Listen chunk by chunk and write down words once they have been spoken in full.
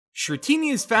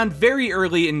Shrootini is found very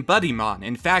early in Buddymon.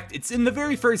 In fact, it's in the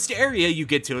very first area you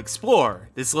get to explore.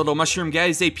 This little mushroom guy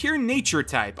is a pure nature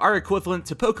type, our equivalent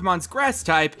to Pokemon's grass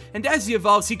type, and as he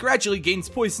evolves he gradually gains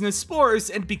poisonous spores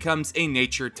and becomes a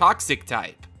nature toxic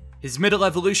type. His middle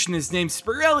evolution is named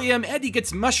Spirelium, and he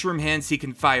gets mushroom hands he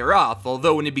can fire off,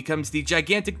 although when he becomes the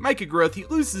gigantic Mycogrowth he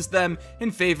loses them in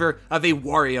favor of a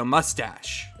Wario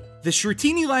mustache. The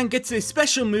Shrootini line gets a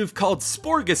special move called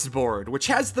Sporgus, which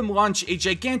has them launch a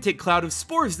gigantic cloud of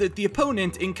spores at the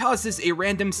opponent and causes a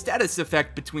random status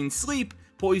effect between sleep,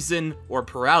 poison, or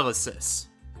paralysis.